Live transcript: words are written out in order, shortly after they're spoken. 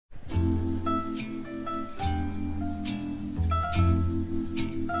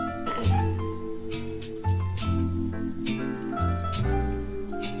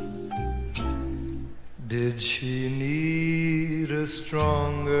Did she need a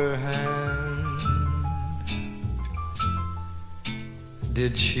stronger hand?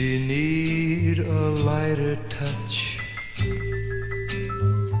 Did she need a lighter touch?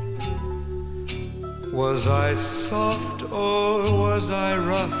 Was I soft or was I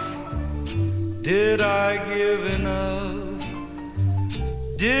rough? Did I give enough?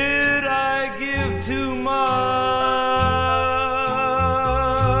 Did I give too much?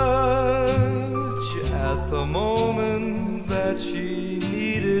 At the moment that she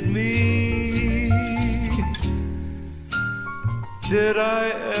needed me, did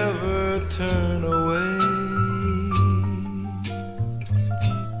I ever turn away?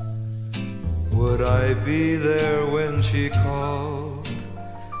 Would I be there when she called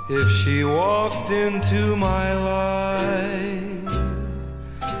if she walked into my life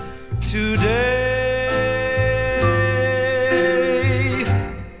today?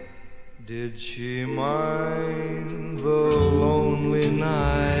 Did she mind the lonely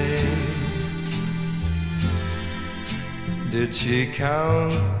nights? Did she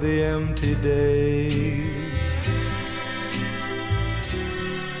count the empty days?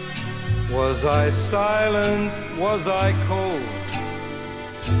 Was I silent? Was I cold?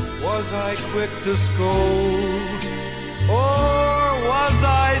 Was I quick to scold? Or was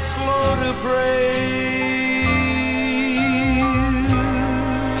I slow to praise?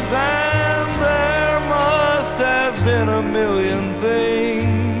 And there must have been a million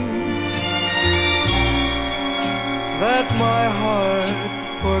things that my heart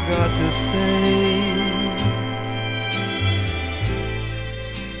forgot to say.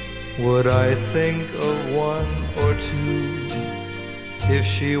 Would I think of one or two if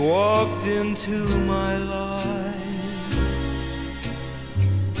she walked into my life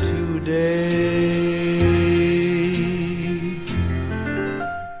today?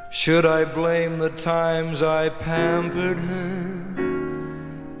 Should I blame the times I pampered her,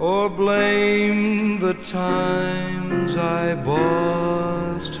 or blame the times I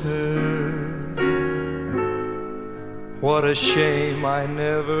bossed her? What a shame I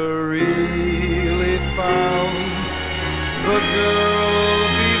never really found the girl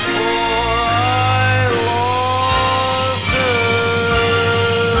before I lost her.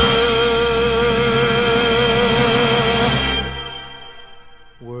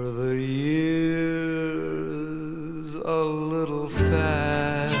 Were the years a little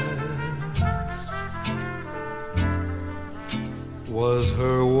fast? Was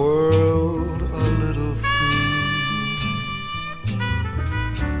her world a little free?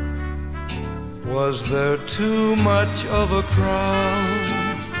 Was there too much of a crowd,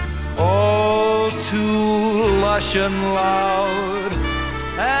 all too lush and loud,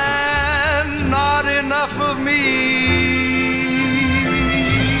 and not enough of me?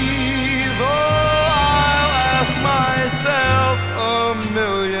 Though I'll ask myself a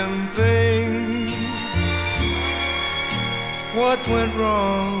million things, what went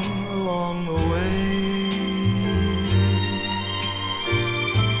wrong along the way?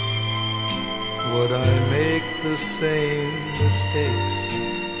 Would I make the same mistakes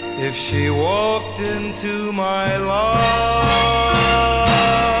if she walked into my life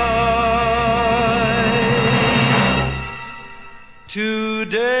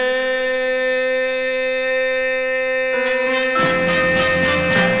today?